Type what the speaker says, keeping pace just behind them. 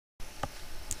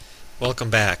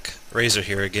Welcome back. Razor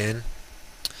here again.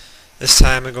 This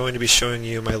time I'm going to be showing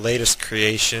you my latest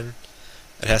creation.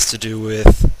 It has to do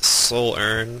with soul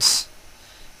urns.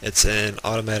 It's an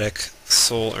automatic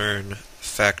soul urn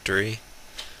factory.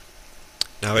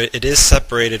 Now it is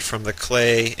separated from the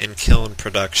clay and kiln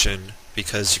production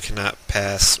because you cannot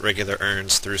pass regular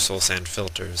urns through soul sand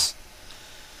filters.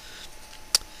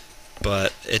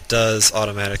 But it does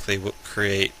automatically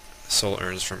create soul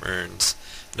urns from urns.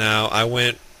 Now I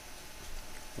went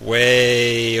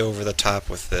way over the top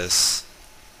with this.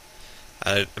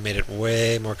 I made it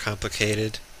way more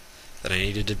complicated than I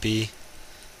needed to be,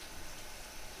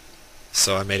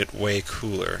 so I made it way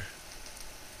cooler.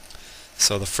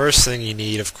 So the first thing you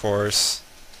need, of course,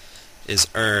 is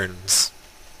urns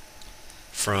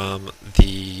from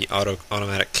the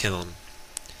automatic kiln.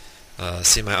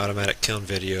 See my automatic kiln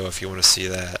video if you want to see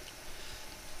that.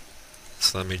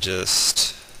 So let me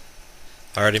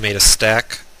I already made a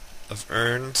stack of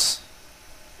urns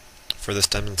for this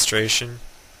demonstration.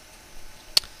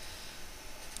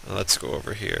 Let's go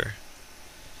over here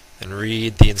and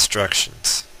read the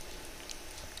instructions.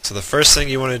 So the first thing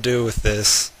you want to do with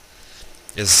this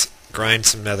is grind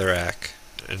some netherrack,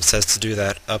 and it says to do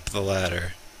that up the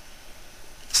ladder.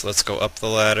 So let's go up the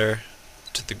ladder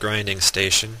to the grinding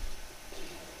station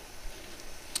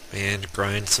and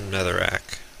grind some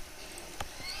netherrack.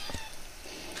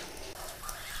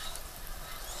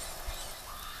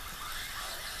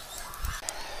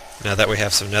 Now that we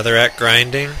have some netherrack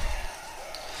grinding,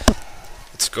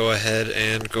 let's go ahead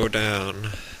and go down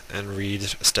and read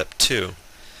step 2.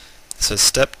 It says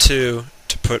step 2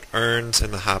 to put urns in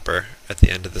the hopper at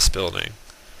the end of this building.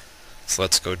 So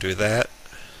let's go do that.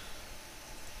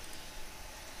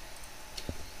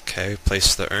 Okay,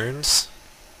 place the urns.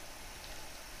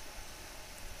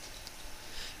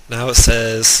 Now it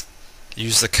says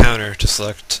use the counter to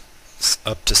select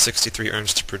up to 63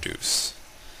 urns to produce.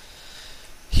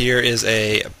 Here is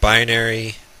a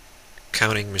binary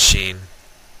counting machine.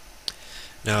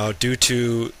 Now, due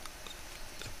to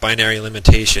binary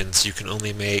limitations, you can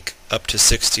only make up to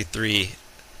 63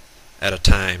 at a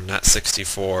time, not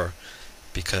 64,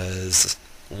 because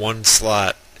one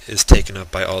slot is taken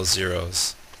up by all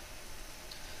zeros.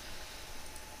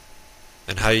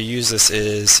 And how you use this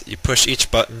is you push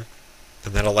each button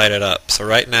and that'll light it up. So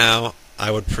right now I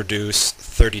would produce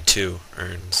 32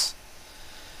 urns.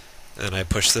 And I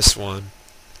push this one.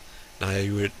 Now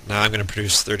I'm going to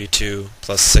produce 32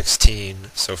 plus 16,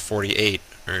 so 48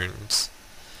 urns,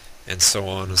 and so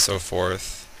on and so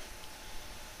forth.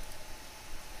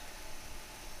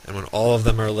 And when all of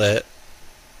them are lit,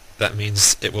 that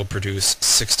means it will produce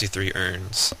 63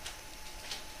 urns.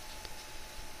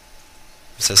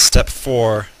 It says step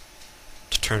 4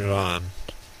 to turn it on.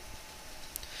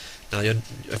 Now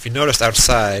if you noticed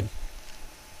outside,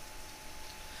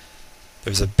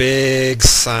 there's a big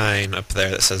sign up there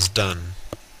that says done.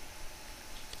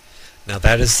 Now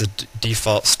that is the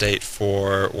default state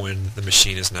for when the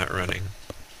machine is not running.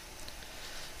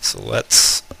 So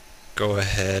let's go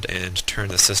ahead and turn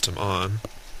the system on.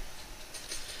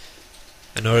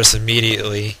 And notice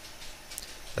immediately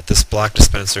that this block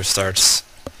dispenser starts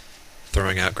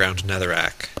throwing out ground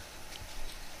netherrack.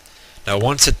 Now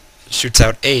once it shoots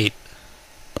out 8,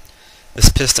 this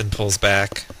piston pulls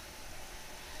back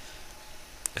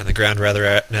and the ground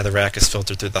netherrack is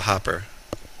filtered through the hopper.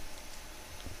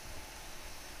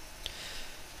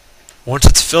 Once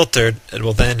it's filtered, it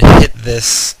will then hit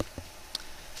this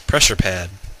pressure pad,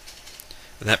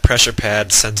 and that pressure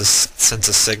pad sends a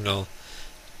signal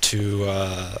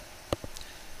to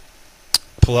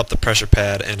pull up the pressure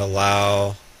pad and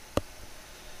allow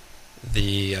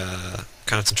the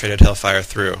concentrated hellfire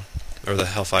through, or the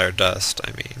hellfire dust,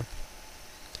 I mean.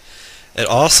 It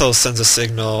also sends a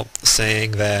signal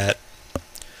saying that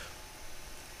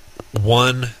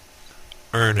one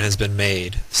urn has been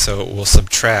made, so it will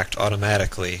subtract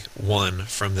automatically 1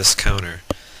 from this counter.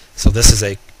 So this is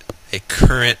a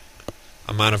current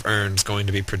amount of urns going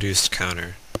to be produced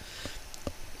counter.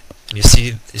 And you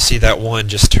see that 1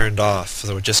 just turned off,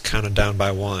 so it just counted down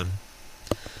by 1.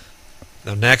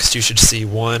 Now next you should see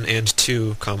 1 and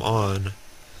 2 come on,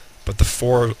 but the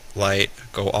 4 light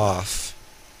go off.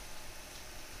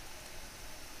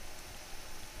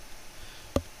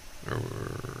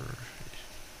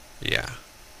 Yeah.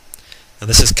 Now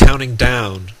this is counting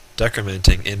down,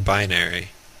 decrementing in binary.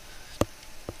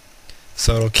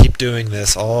 So it'll keep doing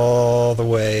this all the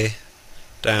way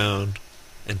down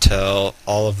until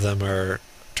all of them are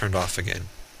turned off again.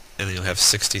 And then you'll have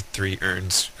 63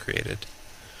 urns created.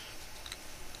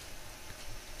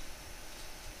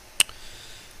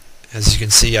 As you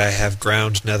can see, I have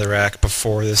ground netherrack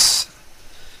before this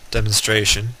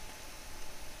demonstration.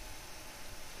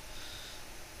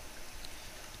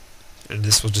 And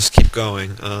this will just keep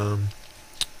going.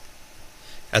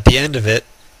 At the end of it,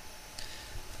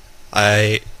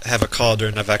 I have a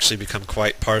cauldron. I've actually become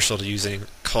quite partial to using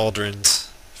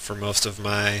cauldrons for most of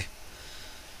my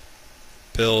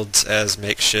builds as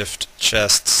makeshift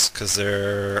chests because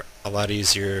they're a lot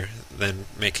easier than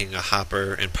making a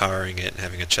hopper and powering it and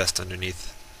having a chest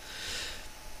underneath.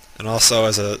 And also,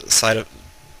 as a side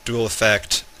dual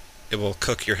effect, it will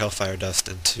cook your hellfire dust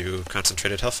into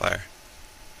concentrated hellfire.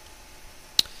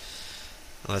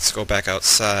 Let's go back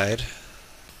outside.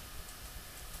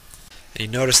 And you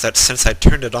notice that since I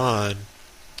turned it on,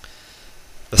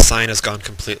 the sign has gone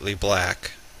completely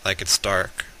black, like it's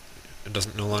dark.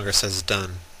 It no longer says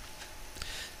done.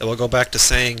 It will go back to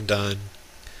saying done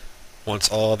once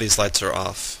all these lights are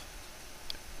off.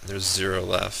 There's 0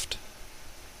 left.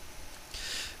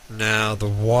 Now the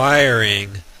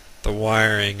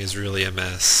wiring is really a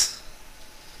mess.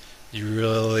 You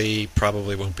really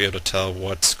probably won't be able to tell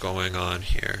what's going on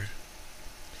here.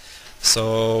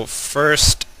 So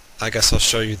first, I guess I'll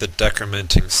show you the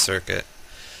decrementing circuit.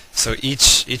 So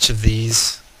each of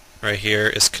these right here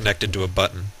is connected to a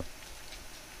button.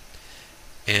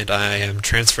 And I am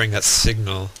transferring that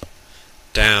signal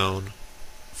down,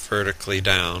 vertically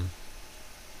down.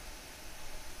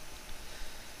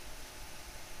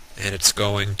 And it's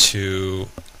going to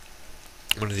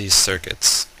one of these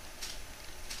circuits.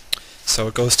 So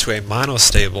it goes to a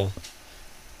monostable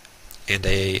and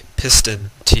a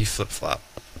piston T flip-flop.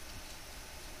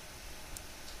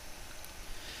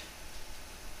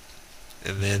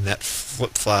 And then that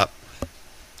flip-flop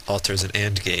alters an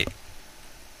AND gate.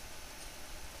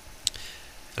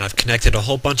 And I've connected a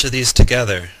whole bunch of these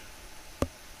together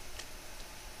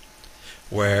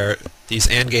where these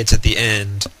AND gates at the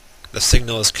end, the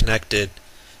signal is connected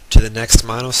to the next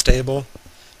monostable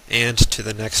and to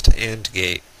the next AND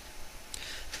gate.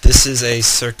 This is a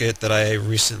circuit that I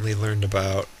recently learned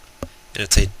about, and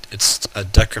it's a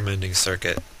decrementing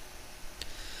circuit.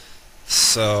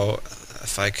 So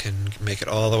if I can make it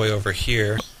all the way over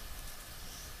here,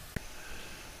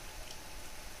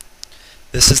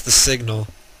 this is the signal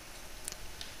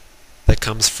that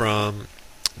comes from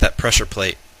that pressure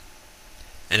plate,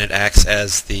 and it acts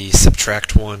as the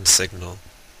subtract 1 signal.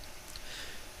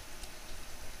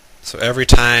 So every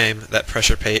time that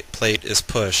pressure plate is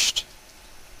pushed,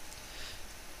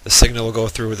 the signal will go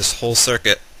through this whole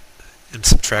circuit and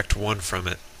subtract 1 from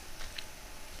it.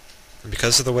 And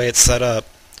because of the way it's set up,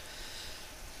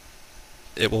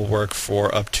 it will work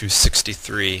for up to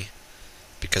 63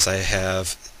 because I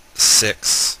have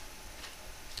 6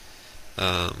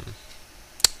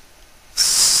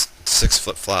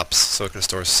 flip-flops, so it can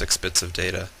store 6 bits of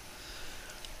data.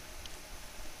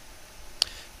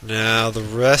 Now the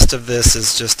rest of this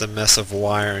is just a mess of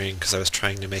wiring because I was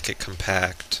trying to make it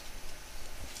compact.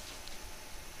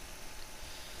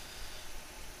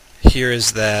 Here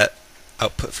is that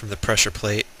output from the pressure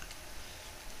plate.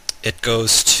 It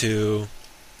goes to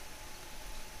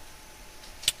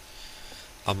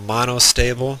a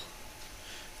monostable,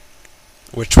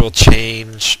 which will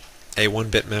change a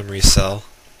 1-bit memory cell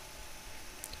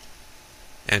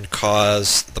and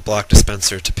cause the block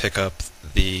dispenser to pick up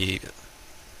the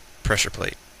pressure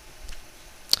plate.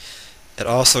 It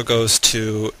also goes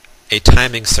to a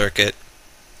timing circuit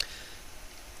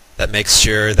that makes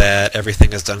sure that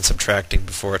everything is done subtracting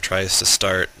before it tries to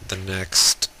start the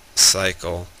next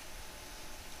cycle.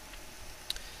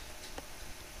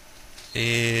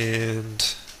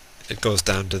 And it goes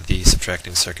down to the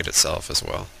subtracting circuit itself as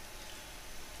well.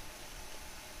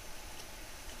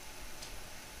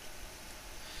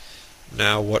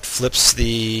 Now what flips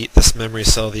this memory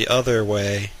cell the other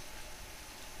way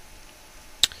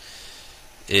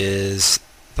is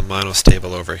the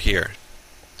monostable over here.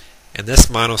 And this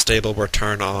monostable will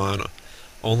turn on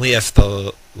only if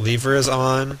the lever is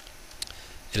on.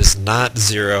 It is not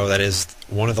 0, that is,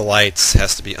 one of the lights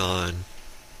has to be on.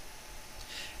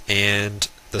 And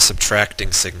the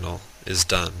subtracting signal is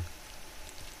done.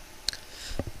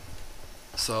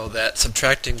 So that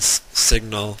subtracting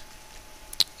signal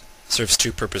serves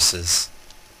 2 purposes.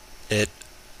 It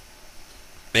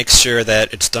makes sure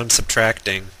that it's done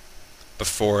subtracting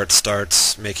before it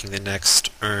starts making the next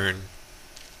urn.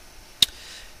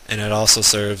 And it also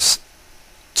serves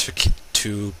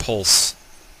to pulse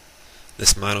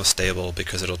this monostable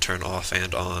because it'll turn off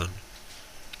and on.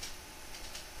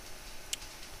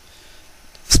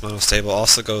 This monostable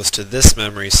also goes to this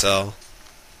memory cell,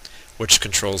 which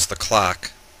controls the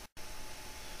clock.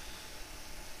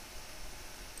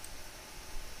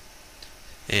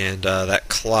 And that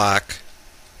clock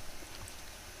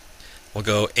will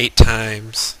go 8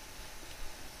 times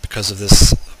because of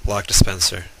this block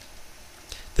dispenser.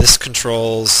 This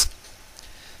controls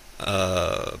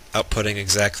outputting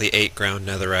exactly 8 ground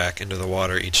netherrack into the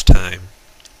water each time.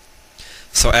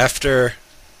 So after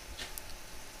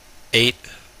 8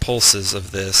 pulses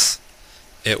of this,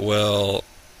 it will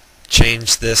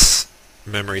change this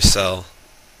memory cell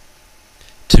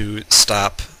to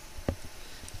stop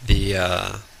the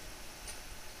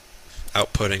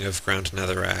outputting of ground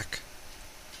netherrack.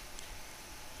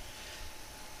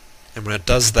 And when it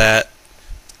does that,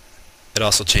 it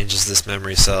also changes this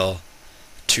memory cell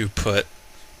to put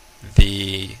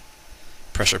the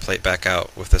pressure plate back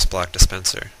out with this block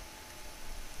dispenser.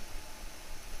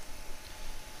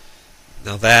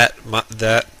 Now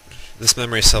this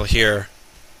memory cell here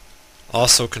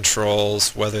also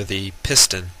controls whether the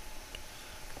piston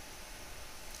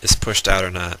is pushed out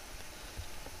or not.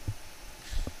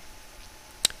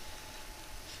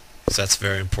 Because that's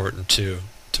very important too,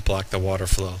 to block the water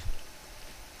flow.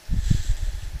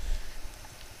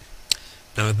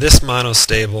 Now this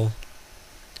monostable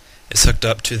is hooked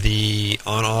up to the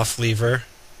on-off lever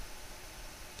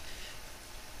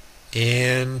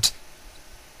and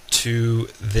to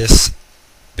this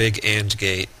big AND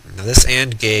gate. Now this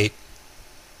AND gate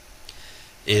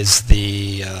is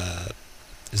the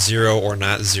 0 or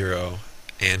not 0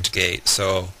 AND gate.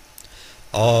 So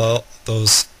all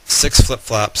those 6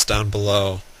 flip-flops down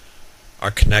below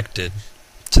are connected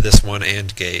to this one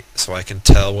AND gate, so I can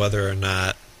tell whether or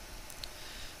not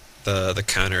the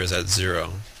counter is at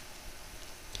 0.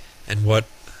 And what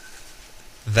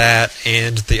that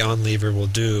and the on lever will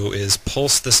do is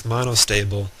pulse this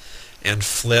monostable and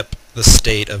flip the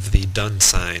state of the done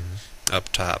sign up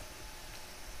top.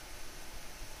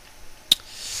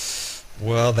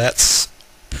 Well, that's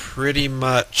pretty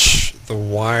much the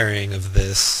wiring of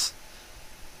this.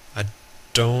 I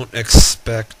don't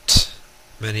expect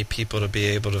many people to be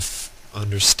able to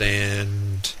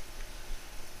understand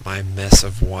my mess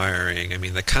of wiring. I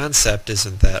mean, the concept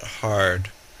isn't that hard,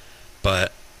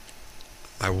 but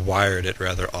I wired it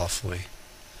rather awfully.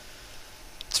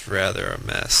 It's rather a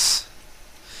mess.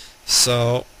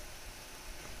 So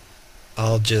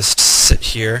I'll just sit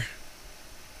here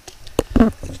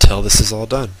until this is all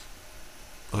done.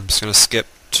 I'm just going to skip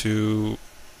to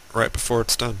right before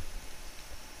it's done.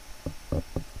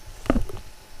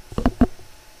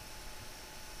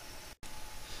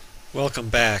 Welcome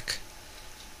back.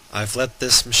 I've let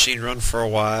this machine run for a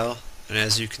while, and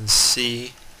as you can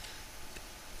see,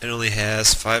 it only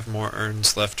has 5 more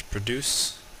urns left to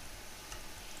produce,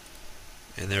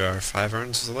 and there are 5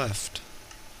 urns left.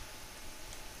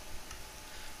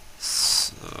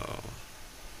 So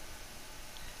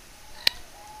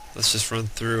let's just run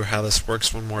through how this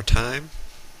works one more time.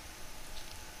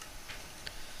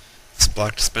 This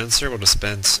block dispenser will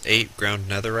dispense 8 ground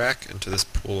netherrack into this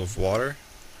pool of water.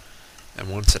 And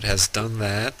once it has done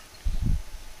that,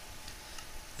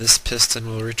 this piston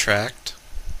will retract,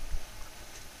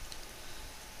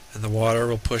 and the water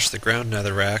will push the ground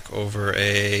netherrack over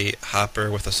a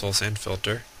hopper with a soil sand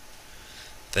filter.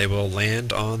 They will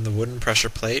land on the wooden pressure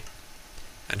plate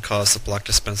and cause the block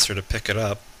dispenser to pick it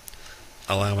up,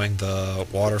 allowing the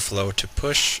water flow to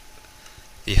push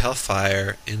the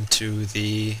hellfire into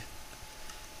the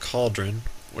cauldron,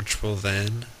 which will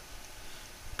then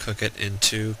cook it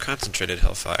into concentrated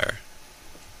hellfire.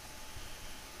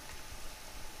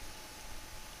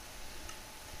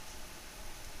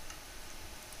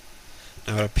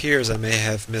 Now it appears I may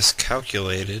have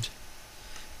miscalculated,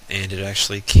 and it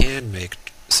actually can make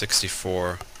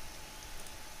 64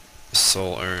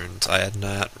 soul urns. I had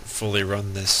not fully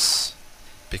run this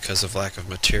because of lack of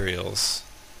materials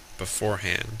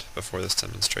beforehand, before this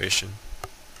demonstration.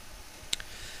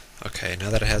 Okay, now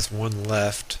that it has 1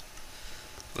 left,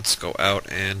 let's go out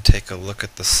and take a look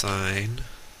at the sign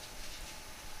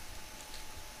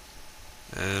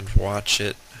and watch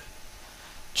it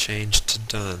change to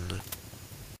done.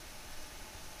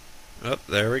 Oh,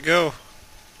 there we go.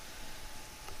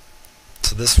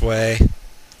 So this way,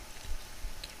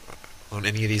 on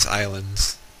any of these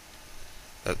islands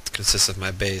that consists of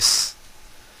my base,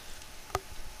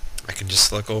 I can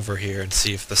just look over here and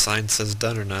see if the sign says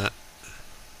done or not,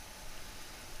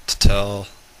 to tell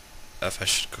if I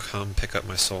should come pick up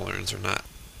my soul urns or not.